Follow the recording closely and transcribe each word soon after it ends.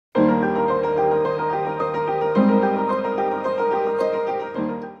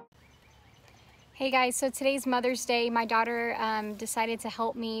Hey guys, so today's Mother's Day. My daughter decided to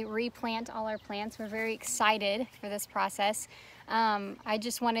help me replant all our plants. We're very excited for this process. I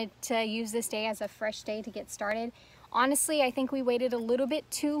just wanted to use this day as a fresh day to get started. Honestly, I think we waited a little bit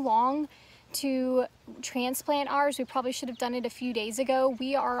too long to transplant ours. We probably should have done it a few days ago.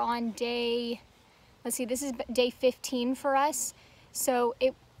 We are on day, let's see, this is day 15 for us. So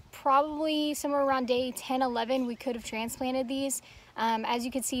it probably somewhere around day 10, 11, we could have transplanted these. As you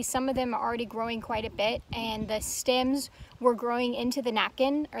can see, some of them are already growing quite a bit, and the stems were growing into the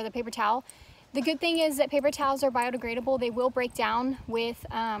napkin or the paper towel. The good thing is that paper towels are biodegradable. They will break down with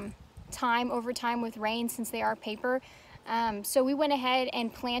over time with rain, since they are paper. So we went ahead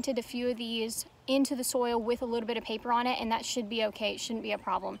and planted a few of these into the soil with a little bit of paper on it, and that should be okay. It shouldn't be a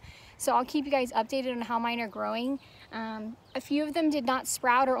problem. So I'll keep you guys updated on how mine are growing. A few of them did not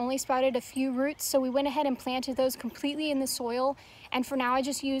sprout or only sprouted a few roots, so we went ahead and planted those completely in the soil. And for now, I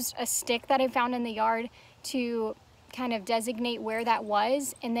just used a stick that I found in the yard to kind of designate where that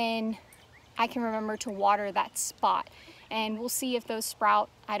was, and then I can remember to water that spot. And we'll see if those sprout.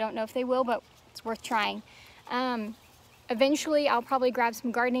 I don't know if they will, but it's worth trying. Eventually, I'll probably grab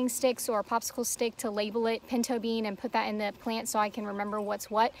some gardening sticks or a popsicle stick to label it pinto bean and put that in the plant so I can remember what's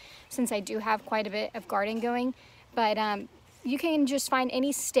what, since I do have quite a bit of garden going. But you can just find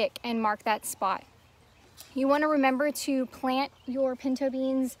any stick and mark that spot. You want to remember to plant your pinto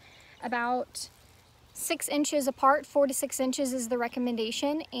beans about 6 inches apart. 4 to 6 inches is the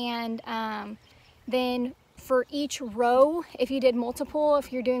recommendation. And then for each row, if you're doing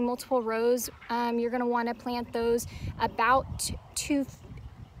multiple rows, you're going to want to plant those about 2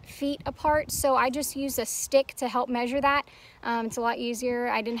 feet apart. So I just used a stick to help measure that. It's a lot easier.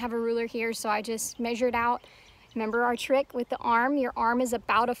 I didn't have a ruler here, so I just measured out. Remember our trick with the arm? Your arm is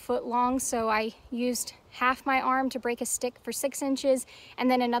about 1 foot long, so I used half my arm to break a stick for 6 inches,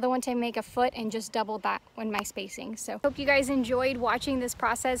 and then another one to make a foot, and just doubled that in my spacing. So hope you guys enjoyed watching this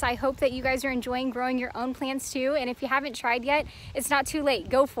process. I hope that you guys are enjoying growing your own plants too, and if you haven't tried yet, it's not too late.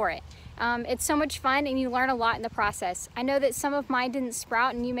 Go for it. It's so much fun, and you learn a lot in the process. I know that some of mine didn't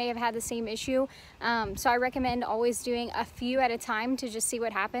sprout, and you may have had the same issue, so I recommend always doing a few at a time to just see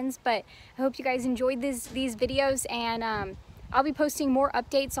what happens. But I hope you guys enjoyed these videos, and I'll be posting more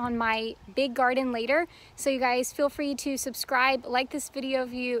updates on my big garden later, so you guys feel free to subscribe, like this video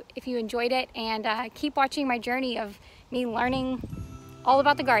if you enjoyed it, and keep watching my journey of me learning all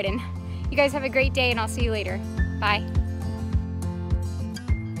about the garden. You guys have a great day, and I'll see you later. Bye.